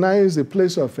recognize the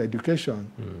place of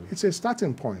education, it's a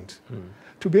starting point.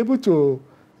 To be able to,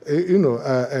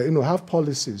 have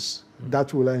policies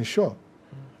that will ensure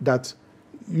that,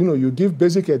 you give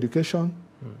basic education,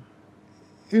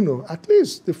 at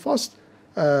least the first,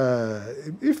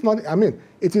 if not, I mean,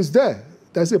 it is there.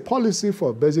 There's a policy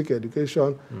for basic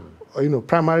education,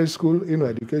 primary school,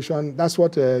 education. That's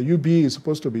what UB is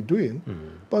supposed to be doing.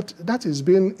 But that is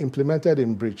being implemented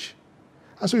in breach.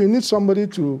 And so you need somebody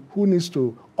who needs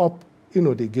to up,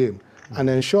 the game and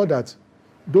ensure that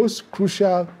those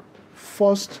crucial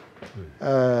first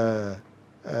 9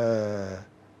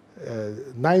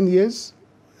 years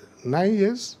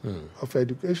of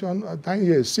education, 9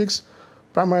 years, 6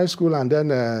 primary school, and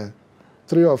then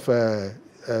 3 of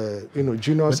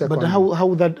junior secondary. But how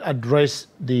would that address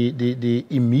the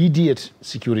immediate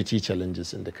security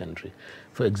challenges in the country?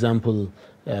 For example,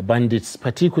 bandits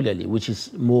particularly, which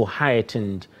is more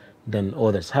heightened than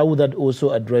others? How would that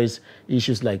also address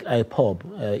issues like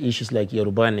IPOB, issues like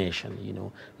Yoruba Nation, you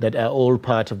know, that are all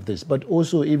part of this, but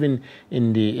also even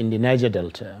in the Niger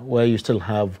Delta, where you still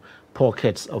have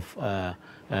pockets of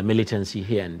militancy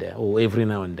here and there, or every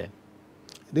now and then?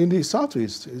 In the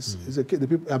Southeast, the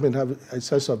people, I mean, have a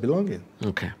sense of belonging.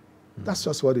 Okay. That's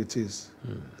just what it is.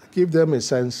 Give them a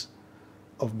sense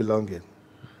of belonging,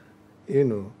 you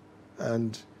know,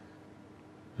 and...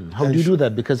 How do you do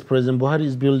that? Because President Buhari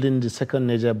is building the second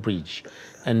Niger bridge,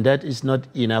 and that is not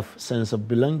enough sense of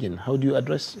belonging. How do you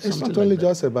address something It's not only like that?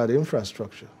 just about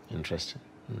infrastructure. Interesting.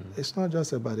 It's not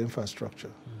just about infrastructure.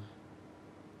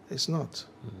 It's not.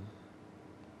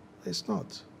 It's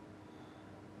not.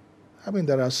 I mean,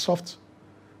 there are soft,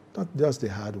 not just the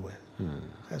hardware.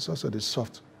 There's also the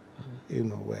soft, you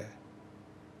know, where,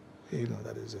 you know,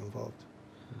 that is involved.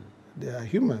 They are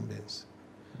human beings.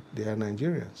 They are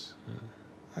Nigerians.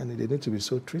 And they need to be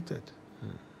so treated.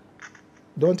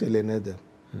 Don't alienate them.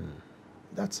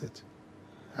 That's it.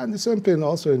 And the same thing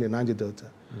also in the Niger Delta.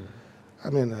 I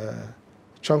mean, a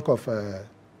chunk of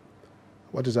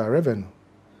what is our revenue,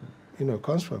 you know,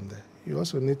 comes from there. You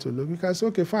also need to look, because,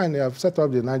 okay, fine, they have set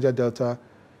up the Niger Delta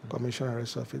Commission and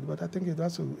rest of it, but I think it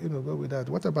has to, you know, go with that.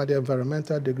 What about the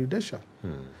environmental degradation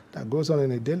that goes on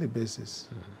a daily basis?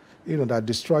 You know, that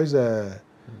destroys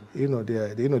you know,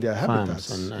 their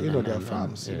habitats, their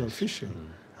farms, you know, fishing,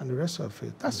 and the rest of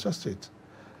it. That's just it.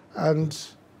 And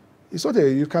it's not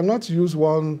you cannot use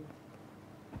one,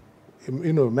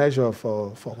 you know, measure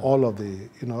for all of the,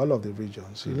 you know, all of the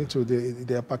regions. You need to,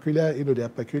 their peculiar, you know, their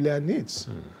peculiar needs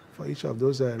for each of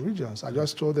those regions. I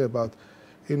just told you about,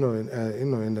 you know,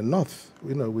 in the north,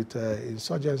 you know, with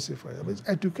insurgency, for it's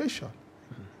education,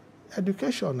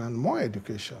 education and more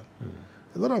education.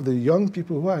 A lot of the young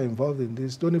people who are involved in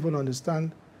this don't even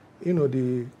understand, you know,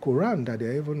 the Quran that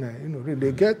they even, you know,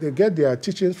 they get their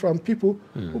teachings from people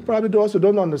who probably also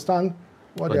don't understand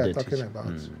what they are talking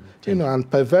about, you know, and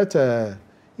pervert,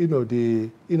 you know,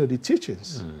 the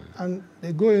teachings, and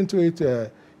they go into it,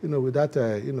 you know, with that,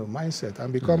 you know, mindset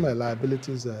and become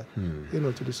liabilities, you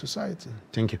know, to the society.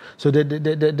 Thank you. So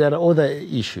there are other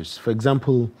issues. For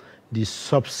example, the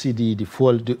subsidy, the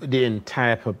fuel, the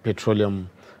entire petroleum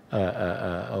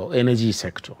or energy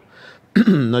sector,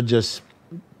 not just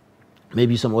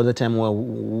maybe some other time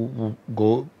we'll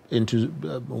go into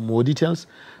more details,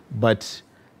 but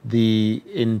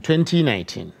in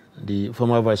 2019, the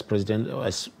former vice president,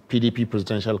 as PDP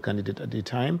presidential candidate at the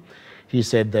time, he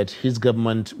said that his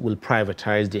government will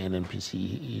privatize the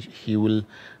NNPC. He will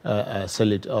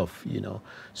sell it off, you know.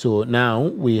 So now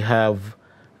we have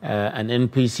an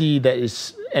NPC that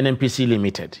is NNPC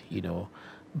Limited, you know,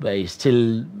 by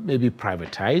still maybe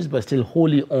privatized, but still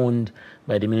wholly owned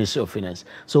by the Ministry of Finance.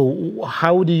 So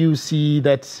how do you see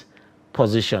that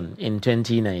position in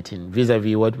 2019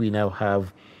 vis-a-vis what we now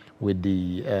have with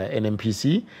the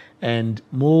NNPC? And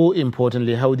more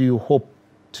importantly, how do you hope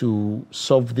to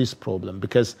solve this problem?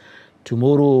 Because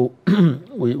tomorrow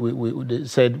they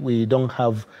said we don't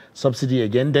have subsidy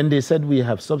again. Then they said we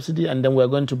have subsidy, and then we're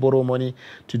going to borrow money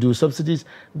to do subsidies.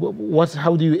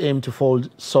 How do you aim to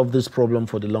solve this problem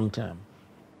for the long term?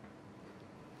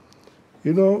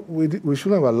 You know, we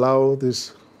shouldn't allow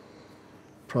this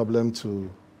problem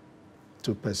to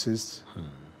persist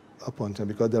upon time,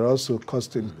 because there are also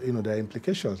cost, you know, there are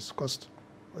implications, cost,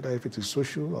 whether if it is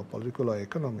social or political or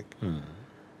economic.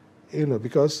 You know,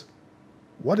 because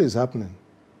what is happening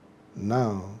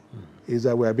now is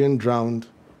that we are being drowned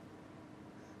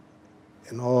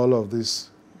in all of these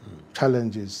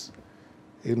challenges,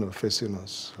 you know, facing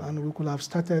us. And we could have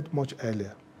started much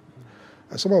earlier.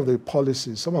 And some of the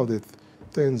policies, some of the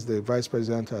things the vice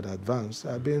president had advanced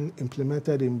are being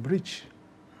implemented in breach,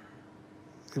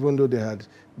 even though they had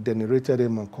denigrated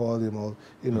him and called him all,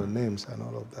 you know, names and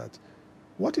all of that.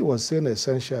 What he was saying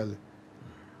essentially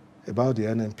about the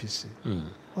NNPC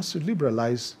was to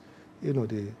liberalize, you know,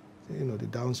 the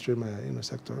downstream, you know,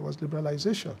 sector. It was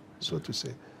liberalization, so to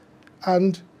say.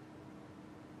 And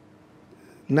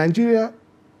Nigeria,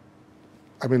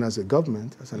 I mean, as a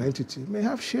government, as an entity, may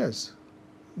have shares,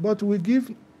 but we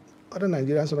give other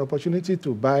Nigerians an opportunity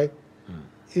to buy,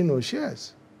 you know,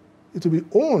 shares. It will be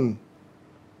owned,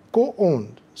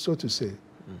 co-owned, so to say,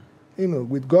 you know,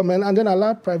 with government, and then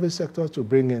allow private sector to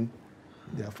bring in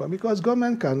their fund, because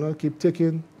government cannot keep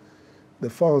taking the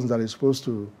funds that is supposed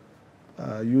to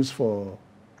use for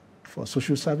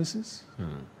social services,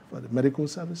 for the medical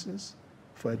services,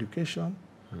 for education,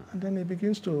 and then it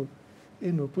begins to,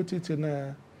 you know, put it in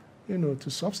a, you know, to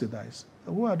subsidize.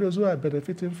 Who are those who are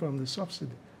benefiting from the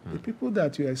subsidy? The people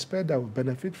that you expect that will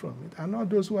benefit from it are not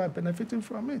those who are benefiting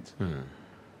from it.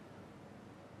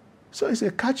 So it's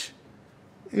a catch,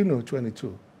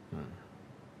 22.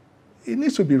 It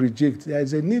needs to be rejected. There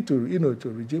is a need to, to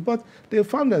reject. But they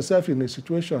found themselves in a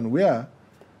situation where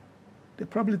they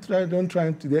probably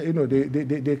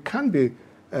they can be,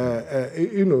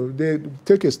 they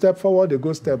take a step forward, they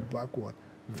go step backward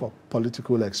for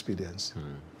political expediency.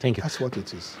 Thank you. That's what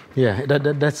it is. Yeah,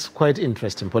 that's quite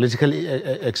interesting, political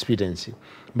expediency.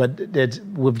 But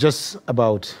we're just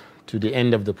about to the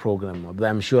end of the program. But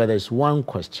I'm sure there's one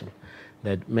question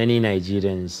that many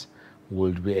Nigerians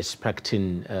would be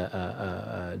expecting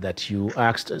that you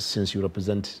asked, since you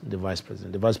represent the Vice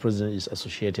President. The Vice President is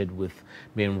associated with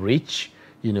being rich,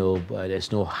 but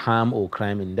there's no harm or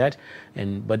crime in that.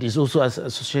 But it's also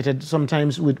associated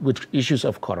sometimes with issues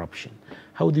of corruption.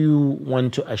 How do you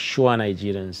want to assure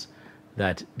Nigerians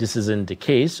that this isn't the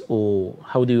case, or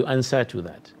how do you answer to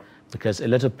that? Because a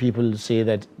lot of people say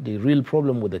that the real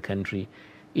problem with the country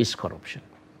is corruption.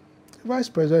 The Vice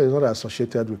President is not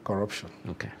associated with corruption.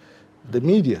 Okay. The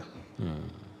media,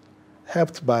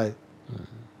 helped by,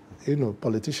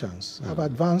 politicians, have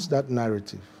advanced that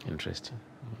narrative. Interesting.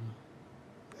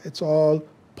 It's all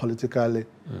politically,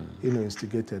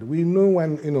 instigated. We know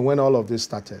when all of this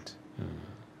started.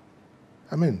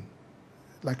 I mean,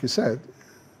 like you said,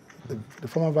 the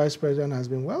former Vice President has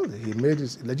been wealthy. He made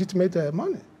his legitimate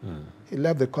money. He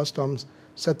left the customs,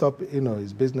 set up,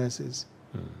 his businesses,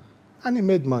 and he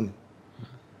made money,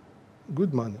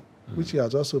 good money, which he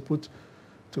has also put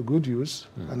to good use,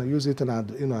 and use it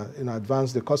in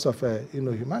advance the cause of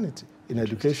humanity, in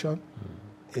education,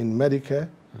 in Medicare,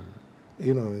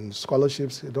 in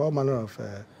scholarships, in all manner of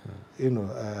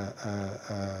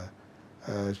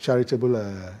charitable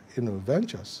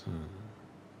ventures.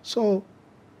 So,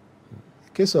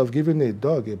 in case of giving a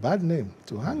dog a bad name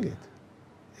to hang it,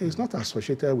 it's not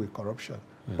associated with corruption,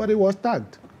 but it was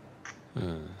tagged.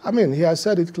 I mean, he has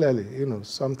said it clearly,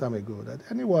 some time ago, that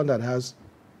anyone that has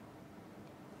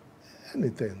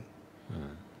anything,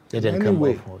 they didn't come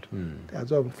forward. They are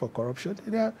done for corruption.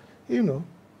 They are,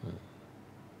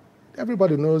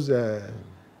 everybody knows, the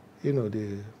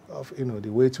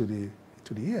way to the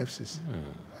EFCC.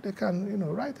 They can,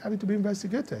 right, have it to be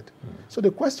investigated. So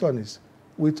the question is,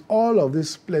 with all of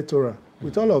this plethora,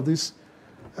 with all of this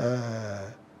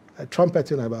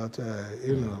trumpeting about,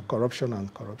 corruption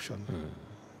and corruption,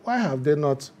 why have they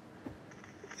not,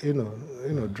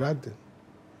 dragged him?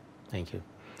 Thank you.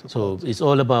 So it's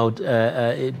all about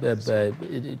to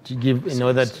give, in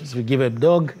order to give a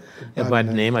dog a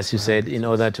bad name, as you said, in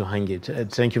order to hang it.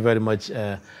 Thank you very much,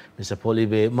 Mr. Paul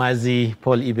Ibe, Mazi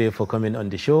Paul Ibe, for coming on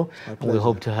the show. We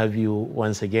hope to have you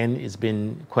once again. It's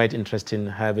been quite interesting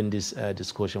having this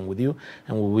discussion with you,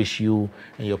 and we wish you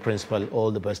and your principal all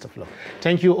the best of luck.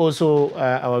 Thank you also,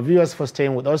 our viewers, for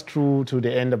staying with us through to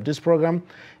the end of this program.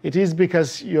 It is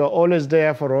because you're always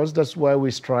there for us. That's why we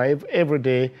strive every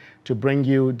day to bring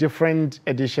you different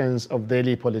editions of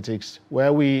Daily Politics,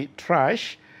 where we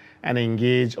trash and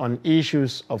engage on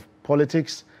issues of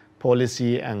politics,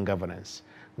 policy, and governance.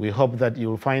 We hope that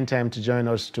you'll find time to join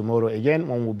us tomorrow again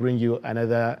when we bring you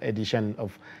another edition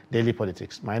of Daily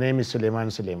Politics. My name is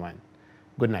Suleiman Suleiman.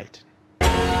 Good night.